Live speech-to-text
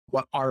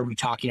what are we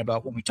talking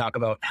about when we talk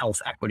about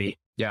health equity?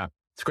 Yeah,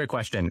 it's a great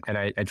question. And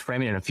I'd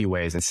frame it in a few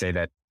ways and say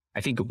that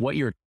I think what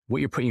you're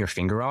putting your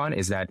finger on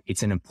is that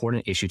it's an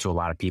important issue to a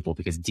lot of people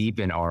because deep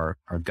in our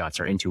guts,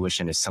 our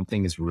intuition is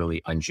something is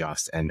really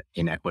unjust and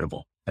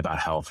inequitable about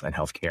health and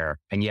healthcare.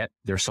 And yet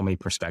there's so many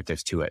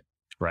perspectives to it,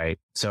 right?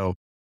 So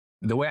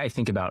the way I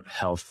think about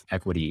health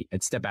equity,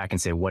 I'd step back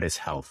and say, what is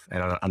health?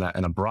 And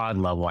on a broad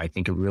level, I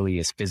think it really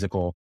is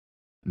physical,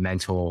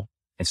 mental,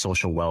 and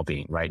social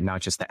well-being, right?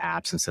 Not just the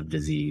absence of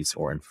disease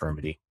or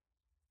infirmity.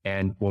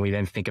 And when we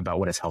then think about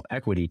what is health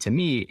equity, to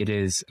me, it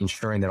is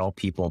ensuring that all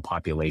people and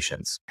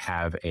populations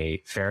have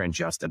a fair and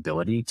just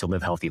ability to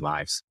live healthy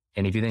lives.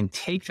 And if you then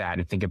take that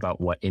and think about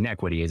what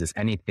inequity is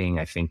anything,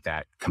 I think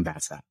that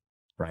combats that,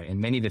 right? And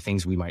many of the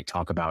things we might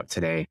talk about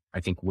today, I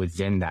think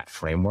within that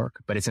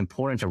framework, but it's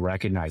important to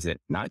recognize it,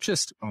 not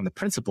just on the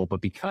principle, but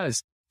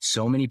because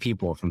so many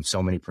people from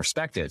so many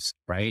perspectives,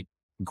 right,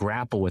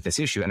 grapple with this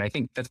issue. And I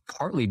think that's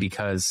partly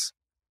because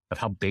of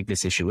how big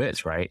this issue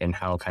is, right? And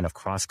how kind of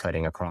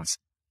cross-cutting across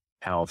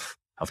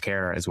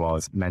healthcare, as well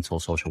as mental,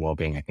 social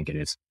well-being, I think it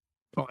is.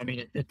 Well, I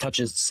mean, it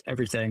touches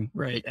everything,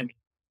 right? I mean,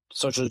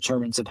 social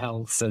determinants of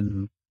health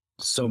and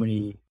so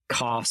many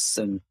costs,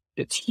 and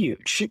it's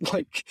huge.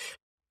 Like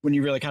when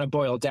you really kind of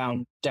boil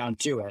down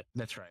to it.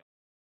 That's right.